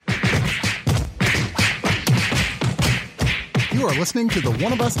You are listening to the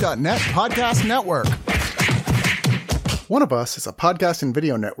oneofus.net podcast network. One of Us is a podcast and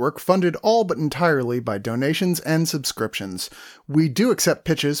video network funded all but entirely by donations and subscriptions. We do accept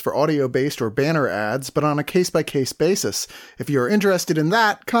pitches for audio-based or banner ads, but on a case-by-case basis. If you are interested in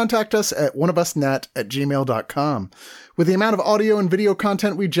that, contact us at oneofusnet@gmail.com. With the amount of audio and video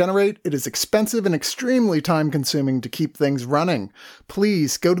content we generate, it is expensive and extremely time-consuming to keep things running.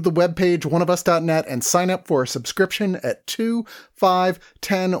 Please go to the webpage oneofus.net and sign up for a subscription at $2, $5,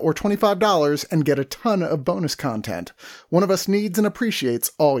 $10, or $25 and get a ton of bonus content. One of Us needs and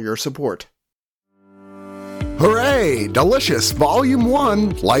appreciates all your support. Hooray! Delicious Volume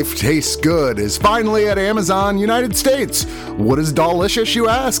 1, Life Tastes Good, is finally at Amazon United States. What is Delicious, you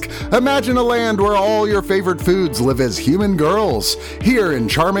ask? Imagine a land where all your favorite foods live as human girls. Here in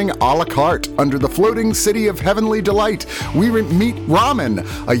charming a la carte, under the floating city of heavenly delight, we meet Ramen,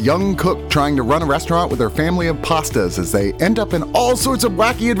 a young cook trying to run a restaurant with her family of pastas as they end up in all sorts of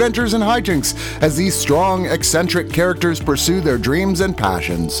wacky adventures and hijinks as these strong, eccentric characters pursue their dreams and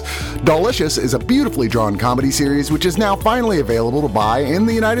passions. Delicious is a beautifully drawn comedy series which is now finally available to buy in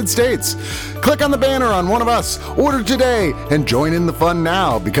the United States. Click on the banner on One of Us, order today, and join in the fun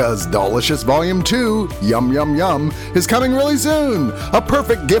now because Delicious Volume 2, Yum Yum Yum, is coming really soon. A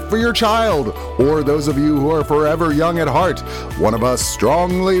perfect gift for your child, or those of you who are forever young at heart. One of Us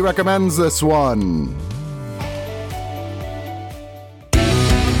strongly recommends this one.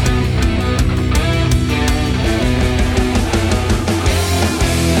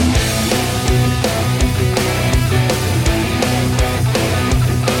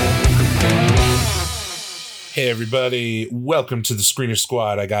 Hey everybody, welcome to the Screener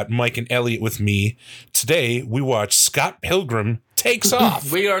Squad. I got Mike and Elliot with me. Today we watch Scott Pilgrim Takes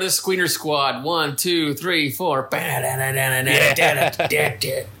Off. We are the Screener Squad. 1, 2, 3, 4.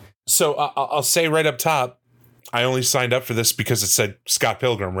 So I'll say right up top, I only signed up for this because it said Scott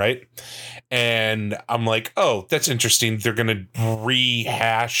Pilgrim, right? And I'm like, oh, that's interesting. They're going to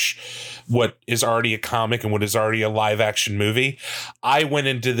rehash what is already a comic and what is already a live action movie. I went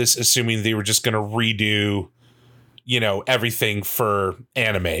into this assuming they were just going to redo, everything for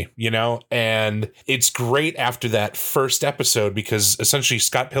anime, and it's great after that first episode because essentially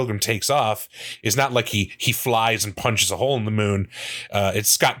Scott Pilgrim Takes Off is not like he flies and punches a hole in the moon. It's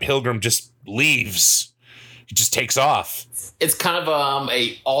Scott Pilgrim just leaves. He just takes off. It's kind of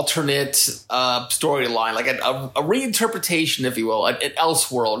a alternate storyline, like a reinterpretation, if you will, an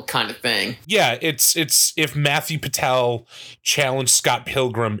Elseworld kind of thing. Yeah, it's if Matthew Patel challenged Scott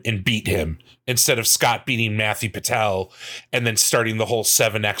Pilgrim and beat him instead of Scott beating Matthew Patel and then starting the whole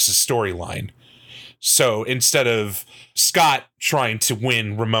 7X's storyline. So instead of Scott trying to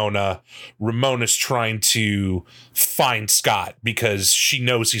win Ramona, Ramona's trying to find Scott because she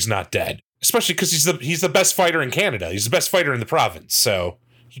knows he's not dead. Especially because he's the best fighter in Canada. He's the best fighter in the province, so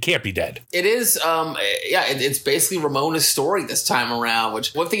he can't be dead. It is, it's basically Ramona's story this time around,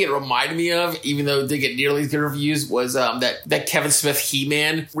 which one thing it reminded me of, even though it didn't get nearly as good reviews, was that Kevin Smith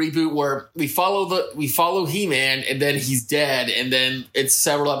He-Man reboot where we follow He-Man and then he's dead, and then it's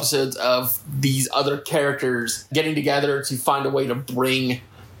several episodes of these other characters getting together to find a way to bring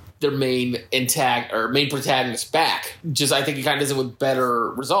their main protagonist back. Just, I think he kind of does it with better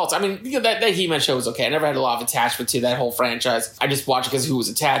results. I mean, that He-Man show was okay. I never had a lot of attachment to that whole franchise. I just watched it because who was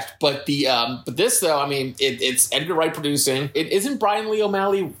attached. But but this though, I mean, it's Edgar Wright producing. It isn't Brian Lee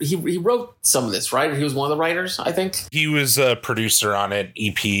O'Malley. He wrote some of this, right? He was one of the writers, I think. He was a producer on it.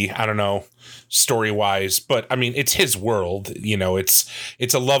 EP. I don't know. Story-wise, but I mean, it's his world.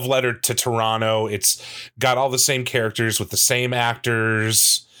 It's a love letter to Toronto. It's got all the same characters with the same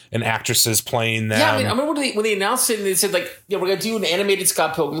actors and actresses playing them. Yeah, I remember when they announced it and they said, we're going to do an animated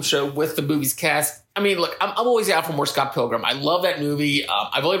Scott Pilgrim show with the movie's cast. I mean, look, I'm always out for more Scott Pilgrim. I love that movie.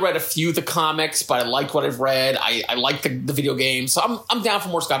 I've only read a few of the comics, but I liked what I've read. I like the video game. So I'm down for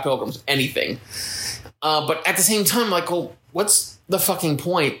more Scott Pilgrims, anything. But at the same time, well, what's the fucking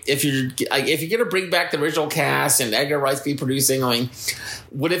point if you're going to bring back the original cast and Edgar Wright's be producing? I mean,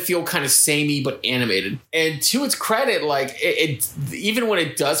 would it feel kind of samey but animated? And to its credit, it even when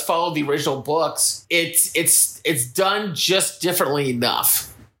it does follow the original books, it's done just differently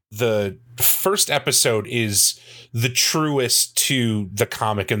enough. The first episode is the truest to the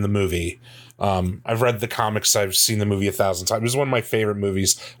comic and the movie. I've read the comics. I've seen the movie 1,000 times. It was one of my favorite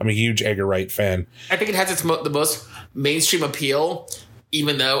movies. I'm a huge Edgar Wright fan. I think it has the most mainstream appeal,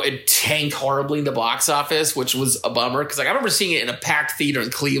 even though it tanked horribly in the box office, which was a bummer. Because I remember seeing it in a packed theater in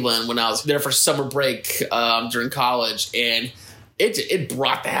Cleveland when I was there for summer break during college. And it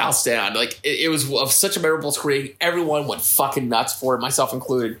brought the house down. Like it was such a memorable screen. Everyone went fucking nuts for it, myself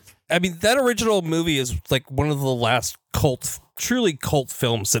included. I mean, that original movie is like one of the last truly cult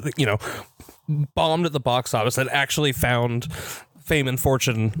films that, you know, bombed at the box office and actually found fame and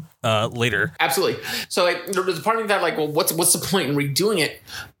fortune later. Absolutely. So there's a part of me that like, well, what's the point in redoing it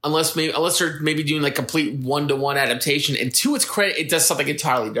unless they're maybe doing like complete one-to-one adaptation. And to its credit, it does something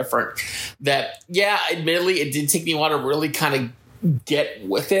entirely different. That, yeah, admittedly, it did take me a while to really kind of get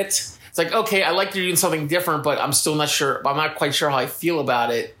with it. It's like, okay, I like you're doing something different, but I'm still not sure. I'm not quite sure how I feel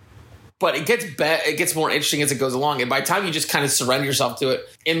about it. But it gets it gets more interesting as it goes along, and by the time you just kind of surrender yourself to it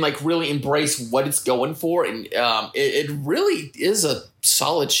and like really embrace what it's going for, and it really is a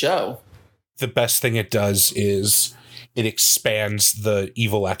solid show. The best thing it does is it expands the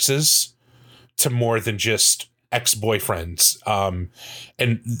evil exes to more than just ex-boyfriends,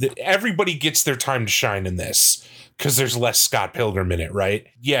 and everybody gets their time to shine in this because there's less Scott Pilgrim in it, right?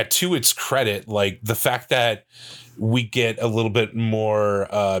 Yeah, to its credit, like the fact that we get a little bit more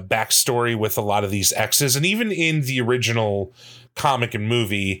backstory with a lot of these exes. And even in the original comic and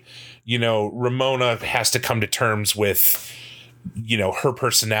movie, you know, Ramona has to come to terms with, you know, her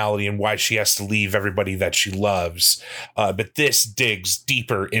personality and why she has to leave everybody that she loves. But this digs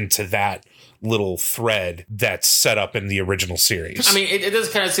deeper into that little thread that's set up in the original series. I mean, it does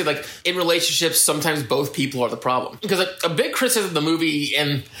kind of say like in relationships, sometimes both people are the problem. Because a big criticism the movie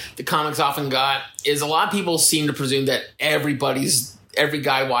and the comics often got is a lot of people seem to presume that every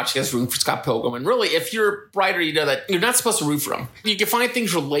guy watching is rooting for Scott Pilgrim. And really, if you're brighter, you know that you're not supposed to root for him. You can find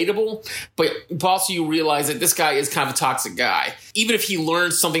things relatable, but also you realize that this guy is kind of a toxic guy. Even if he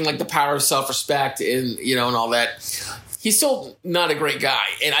learns something like the power of self-respect and, you know, and all that, he's still not a great guy.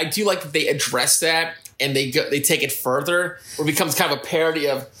 And I do like that they address that and they take it further, where it becomes kind of a parody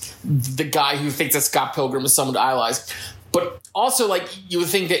of the guy who thinks that Scott Pilgrim is someone to idolize. But also, like, you would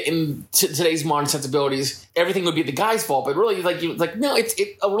think that in today's modern sensibilities, everything would be the guy's fault. But really, no, it's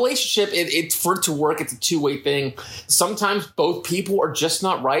a relationship. It's for it to work. It's a two-way thing. Sometimes both people are just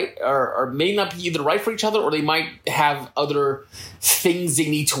not right, or may not be either right for each other, or they might have other things they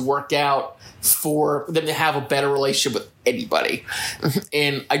need to work out for them to have a better relationship with anybody.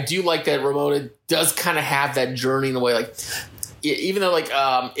 And I do like that Ramona does kind of have that journey in a way, like, even though, like,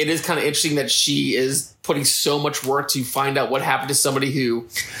 it is kind of interesting that she is putting so much work to find out what happened to somebody who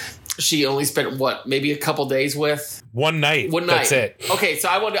she only spent, maybe a couple days with? One night. That's it. Okay, so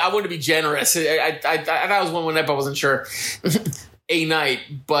I wanted to be generous. I thought it was one night, but I wasn't sure. A night.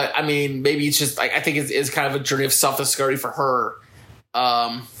 But, I mean, maybe it's just, I think it's kind of a journey of self-discovery for her.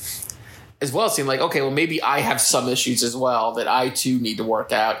 As well, it seemed like, okay, well, maybe I have some issues as well that I too need to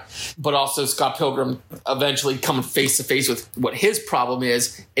work out. But also Scott Pilgrim eventually coming face to face with what his problem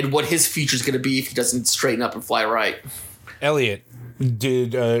is and what his future is going to be if he doesn't straighten up and fly right. Elliot,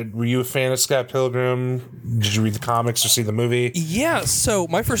 were you a fan of Scott Pilgrim? Did you read the comics or see the movie? Yeah, so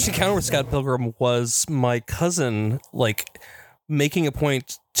my first encounter with Scott Pilgrim was my cousin, like, making a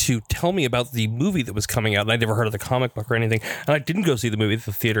point to tell me about the movie that was coming out, and I'd never heard of the comic book or anything, and I didn't go see the movie at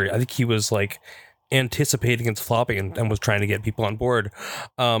the theater. I think he was like anticipating its flopping and was trying to get people on board.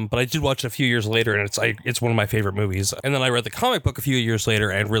 But I did watch it a few years later, and it's one of my favorite movies. And then I read the comic book a few years later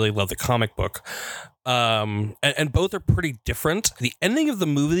and really loved the comic book. And both are pretty different. The ending of the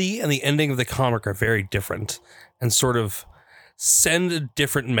movie and the ending of the comic are very different and sort of send a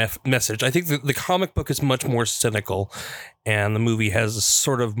different message. I think the comic book is much more cynical, and the movie has a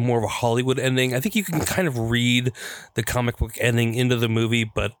sort of more of a Hollywood ending. I think you can kind of read the comic book ending into the movie,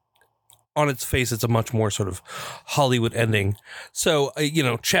 but on its face, it's a much more sort of Hollywood ending. So,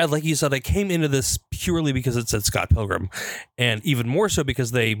 Chad, like you said, I came into this purely because it said Scott Pilgrim, and even more so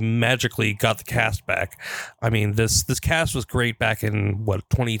because they magically got the cast back. I mean, this cast was great back in,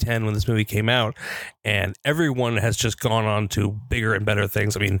 2010 when this movie came out, and everyone has just gone on to bigger and better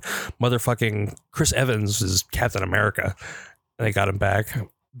things. I mean, motherfucking Chris Evans is Captain America, and they got him back.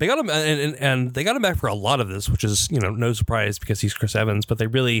 They got him, and they got him back for a lot of this, which is, no surprise because he's Chris Evans. But they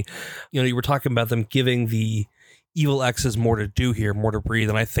really, you were talking about them giving the evil exes more to do here, more to breathe,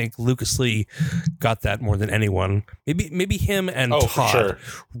 and I think Lucas Lee got that more than anyone. Maybe him and Todd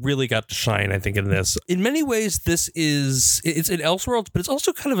really got to shine, I think, in this. In many ways, it's an Elseworlds, but it's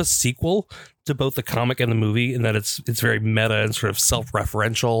also kind of a sequel to both the comic and the movie, in that it's very meta and sort of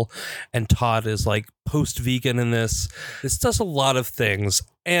self-referential, and Todd is like post-vegan in this. This does a lot of things,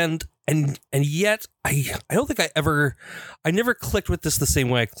 and yet I don't think I never clicked with this the same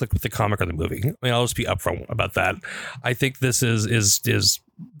way I clicked with the comic or the movie. I mean, I'll just be upfront about that. I think this is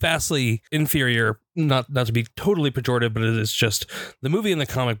vastly inferior, not to be totally pejorative, but it is just the movie and the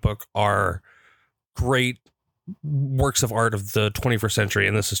comic book are great works of art of the 21st century,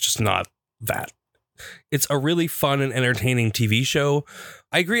 and this is just not that. It's a really fun and entertaining TV show.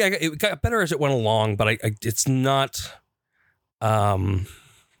 I agree. It got better as it went along, but it's not.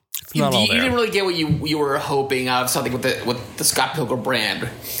 It's not all there. You didn't really get what you were hoping out of something with the Scott Pilgrim brand.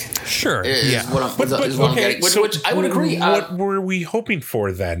 Sure. What I'm getting. Which I would agree. What were we hoping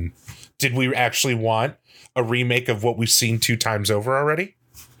for then? Did we actually want a remake of what we've seen 2 times over already?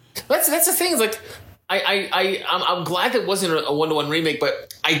 That's the thing. Is like I'm glad that it wasn't a 1-to-1 remake,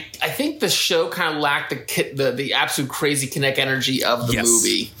 but I think the show kind of lacked the absolute crazy kinetic energy of the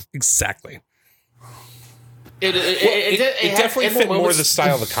movie. Exactly. It definitely fit more the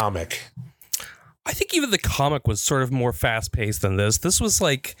style of the comic. I think even the comic was sort of more fast paced than this. This was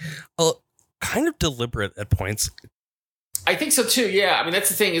like kind of deliberate at points. I think so too. Yeah, I mean that's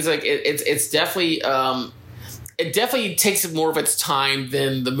the thing is like it's definitely it definitely takes more of its time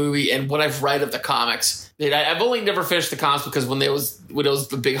than the movie and what I've read of the comics. I've only never finished the comics because when it was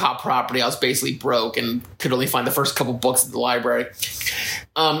the big hot property, I was basically broke and could only find the first couple books at the library.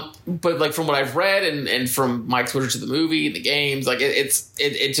 But like from what I've read and from my exposure to the movie and the games, like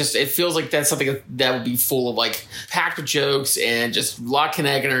it feels like that's something that would be full of like packed with jokes and just a lot of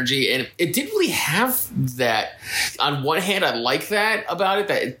kinetic energy. And it didn't really have that. On one hand, I like that about it,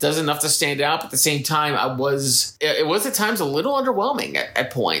 that it does enough to stand out. But at the same time, it was at times a little underwhelming at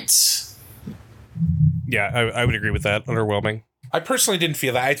points. Yeah, I would agree with that. Underwhelming. I personally didn't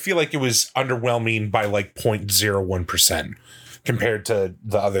feel that. I feel like it was underwhelming by like 0.01% compared to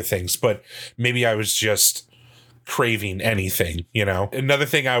the other things. But maybe I was just craving anything, you know? Another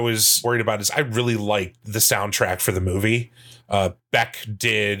thing I was worried about is I really liked the soundtrack for the movie. Beck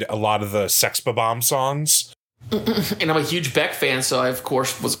did a lot of the Sex Bomb songs. And I'm a huge Beck fan, so I, of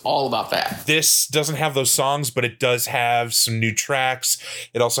course, was all about that. This doesn't have those songs, but it does have some new tracks.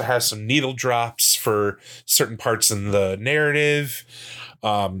 It also has some needle drops for certain parts in the narrative.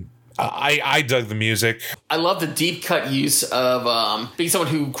 I dug the music. I love the deep cut use of, being someone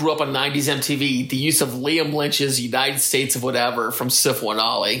who grew up on 90s MTV, the use of Liam Lynch's United States of Whatever from Sifo and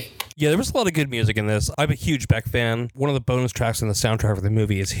Ollie. Yeah, there was a lot of good music in this. I'm a huge Beck fan. One of the bonus tracks in the soundtrack of the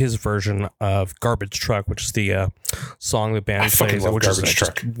movie is his version of Garbage Truck, which is the song the band plays, which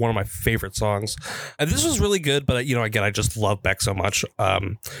is one of my favorite songs. And this was really good, but again, I just love Beck so much.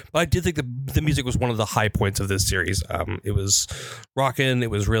 But I did think the music was one of the high points of this series. It was rockin'. It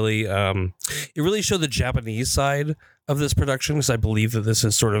was really, it really showed the Japanese side of this production, because I believe that this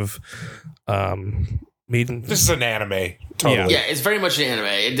is sort of this is an anime. Totally. Yeah, it's very much an anime.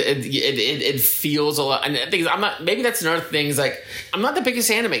 It feels a lot. And the thing is, maybe that's another thing is like, I'm not the biggest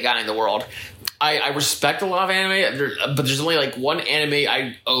anime guy in the world. I respect a lot of anime, but there's only like one anime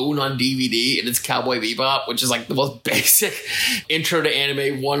I own on DVD, and it's Cowboy Bebop, which is like the most basic intro to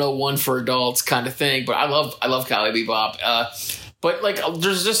anime 101 for adults kind of thing. But I love Cowboy Bebop. But like,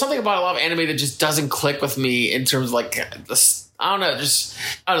 there's just something about a lot of anime that just doesn't click with me in terms of like I don't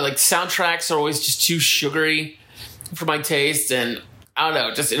know, like soundtracks are always just too sugary for my taste, and I don't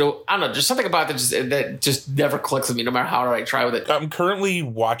know, just something about that just never clicks with me, no matter how hard I try with it. I'm currently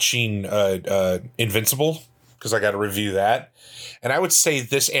watching Invincible because I got to review that, and I would say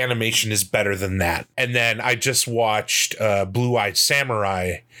this animation is better than that. And then I just watched Blue Eyed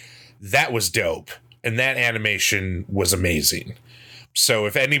Samurai. That was dope, and that animation was amazing. So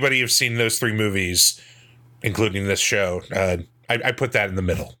if anybody have seen those 3 movies, including this show, I put that in the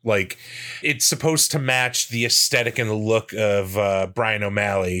middle. Like, it's supposed to match the aesthetic and the look of Brian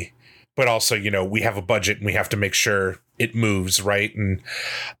O'Malley, but also, we have a budget and we have to make sure it moves, right? And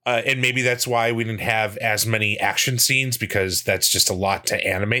maybe that's why we didn't have as many action scenes, because that's just a lot to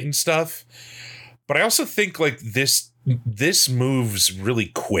animate and stuff. But I also think like this moves really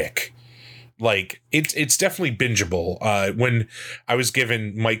quick. Like, it's definitely bingeable. When I was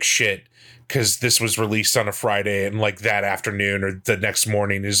giving Mike shit because this was released on a Friday, and like that afternoon or the next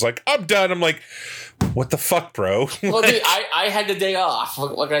morning is like, I'm done. I'm like, what the fuck, bro? Well, dude, I had the day off.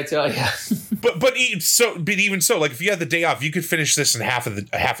 What can I tell you? but even so, like if you had the day off, you could finish this in half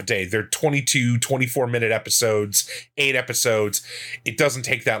a day. They're 22, 24-minute episodes, 8 episodes. It doesn't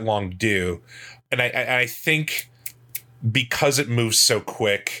take that long to do. And I think because it moves so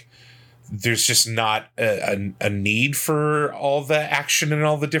quick, there's just not a need for all the action and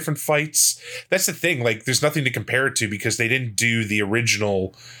all the different fights. That's the thing. Like, there's nothing to compare it to because they didn't do the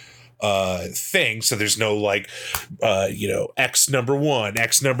original thing. So there's no like, X number 1,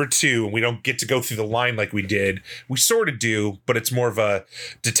 X number 2, and we don't get to go through the line like we did. We sort of do, but it's more of a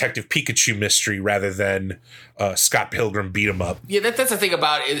Detective Pikachu mystery rather than Scott Pilgrim beat 'em up. Yeah, that's the thing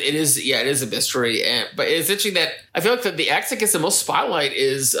about it. It is a mystery, but it's interesting that I feel like the actor that gets the most spotlight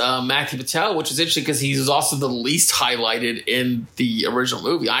is Matthew Patel, which is interesting because he's also the least highlighted in the original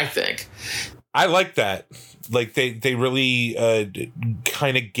movie, I think. I like that. Like they really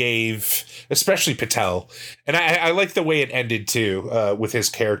kind of gave, especially Patel, and I like the way it ended too with his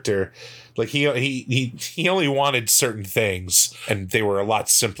character. Like he only wanted certain things, and they were a lot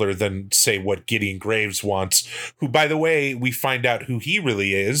simpler than say what Gideon Graves wants. Who, by the way, we find out who he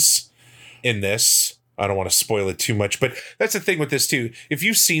really is in this. I don't want to spoil it too much, but that's the thing with this too. If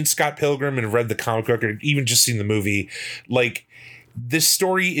you've seen Scott Pilgrim and read the comic book, or even just seen the movie, like, this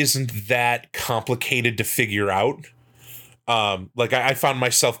story isn't that complicated to figure out. I found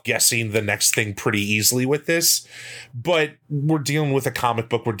myself guessing the next thing pretty easily with this, but we're dealing with a comic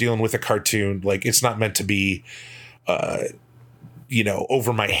book. We're dealing with a cartoon. Like, it's not meant to be,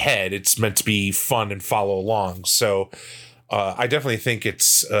 over my head. It's meant to be fun and follow along. So I definitely think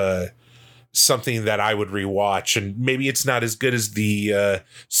it's something that I would rewatch, and maybe it's not as good as the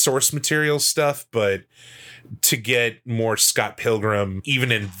source material stuff, but to get more Scott Pilgrim,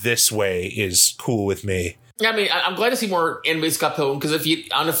 even in this way, is cool with me. Yeah, I mean, I'm glad to see more animated Scott Pilgrim, because I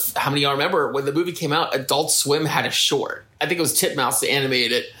don't know how many of y'all remember, when the movie came out, Adult Swim had a short. I think it was Titmouse that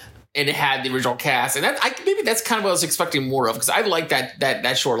animated it, and it had the original cast. And maybe that's kind of what I was expecting more of, because I like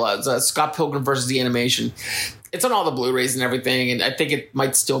that short a lot. Scott Pilgrim versus the animation. It's on all the Blu-rays and everything, and I think it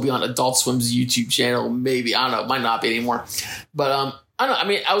might still be on Adult Swim's YouTube channel. Maybe. I don't know. It might not be anymore. But I don't know. I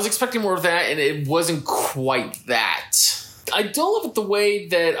mean, I was expecting more of that, and it wasn't quite that. I don't love it the way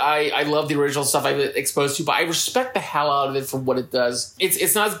that I love the original stuff I've been exposed to, but I respect the hell out of it for what it does.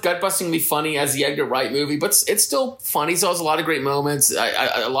 It's not as gut-bustingly funny as the Edgar Wright movie, but it's still funny. So it has a lot of great moments,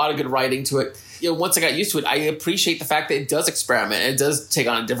 a lot of good writing to it. Once I got used to it, I appreciate the fact that it does experiment. It does take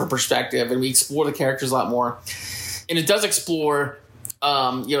on a different perspective, and we explore the characters a lot more. And it does explore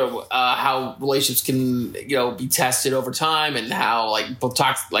how relationships can, be tested over time, and how how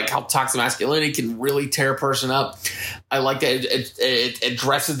toxic masculinity can really tear a person up. I like that it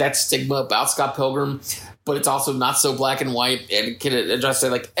addresses that stigma about Scott Pilgrim, but it's also not so black and white, and it can address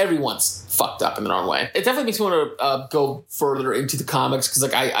it like everyone's fucked up in their own way. It definitely makes me want to go further into the comics, because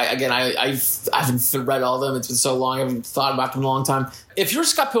I haven't read all of them. It's been so long. I haven't thought about them in a long time. If you're a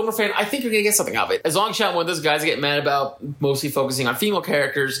Scott Pilgrim fan, I think you're going to get something out of it. As long as you're not one of those guys that get mad about mostly focusing on female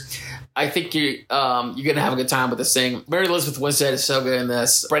characters, I think you're going to have a good time with this thing. Mary Elizabeth Winstead is so good in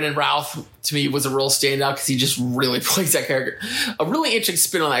this. Brendan Routh, to me, was a real standout, because he just really plays that character. A really interesting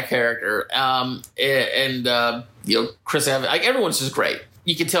spin on that character. Chris Evans, everyone's just great.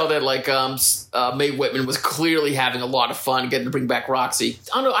 You can tell that Mae Whitman was clearly having a lot of fun getting to bring back Roxy.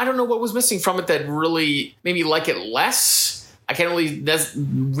 I don't know what was missing from it that really made me like it less. I can't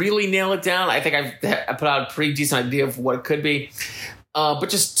really nail it down. I think I put out a pretty decent idea of what it could be. But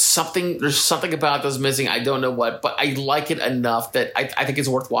just there's something about it that's missing. I don't know what, but I like it enough that I think it's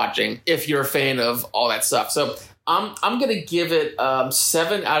worth watching if you're a fan of all that stuff. So I'm going to give it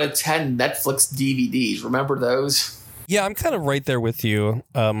 7 out of 10 Netflix DVDs. Remember those? Yeah, I'm kind of right there with you,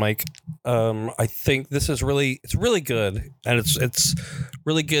 Mike. I think this is really good, and it's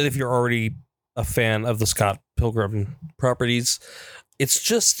really good if you're already a fan of the Scott Pilgrim properties. It's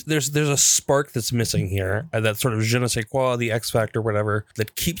just there's a spark that's missing here, that sort of je ne sais quoi, the X factor, whatever,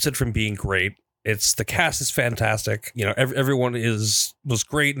 that keeps it from being great. The cast is fantastic. Everyone was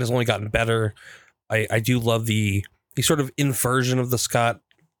great and has only gotten better. I do love the sort of inversion of the Scott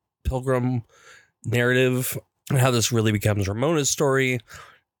Pilgrim narrative, and how this really becomes Ramona's story,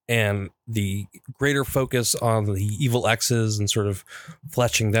 and the greater focus on the evil X's and sort of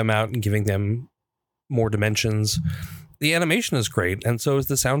fleshing them out and giving them more dimensions. The animation is great, and so is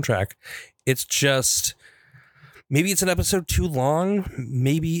the soundtrack. It's just, maybe it's an episode too long,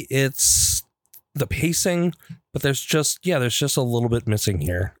 maybe it's the pacing, but there's just a little bit missing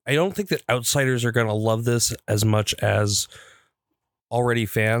here. I don't think that outsiders are going to love this as much as already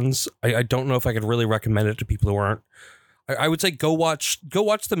fans. I don't know if I could really recommend it to people who aren't. I would say go watch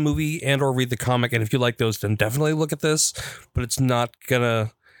the movie and or read the comic, and if you like those, then definitely look at this. But it's not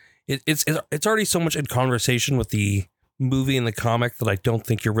gonna. It's already so much in conversation with the movie and the comic that I don't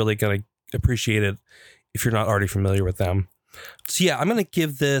think you're really gonna appreciate it if you're not already familiar with them. So yeah, I'm gonna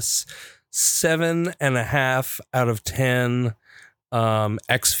give this 7.5 out of 10.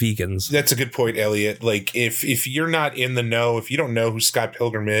 Ex-vegans. That's a good point, Elliot. Like, if you're not in the know, if you don't know who Scott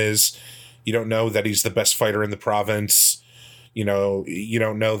Pilgrim is, you don't know that he's the best fighter in the province, You know, you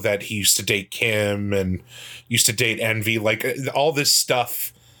don't know that he used to date Kim and used to date Envy. Like, all this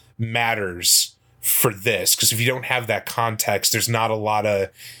stuff matters for this, because if you don't have that context, there's not a lot of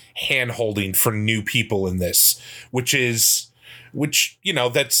hand holding for new people in this, which you know,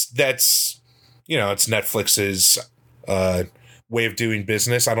 that's you know, it's Netflix's way of doing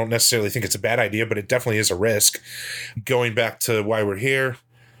business. I don't necessarily think it's a bad idea, but it definitely is a risk. Going back to why we're here,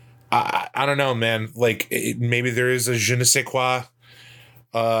 I don't know, man. Like, maybe there is a je ne sais quoi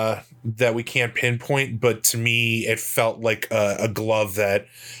that we can't pinpoint, but to me, it felt like a glove that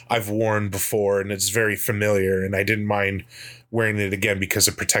I've worn before, and it's very familiar, and I didn't mind wearing it again because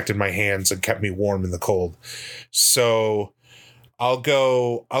it protected my hands and kept me warm in the cold. So I'll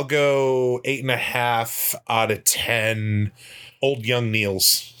go 8.5 out of 10 old young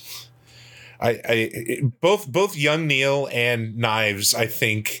Neils. Both young Neil and Knives, I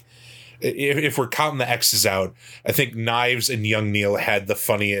think, if we're counting the X's out, I think Knives and young Neil had the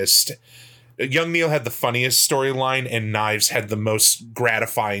funniest. Young Neil had the funniest storyline, and Knives had the most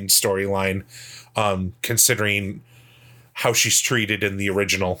gratifying storyline, considering how she's treated in the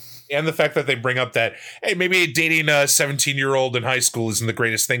original. And the fact that they bring up that, hey, maybe dating a 17-year-old in high school isn't the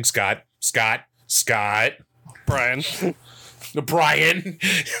greatest thing, Scott. Brian.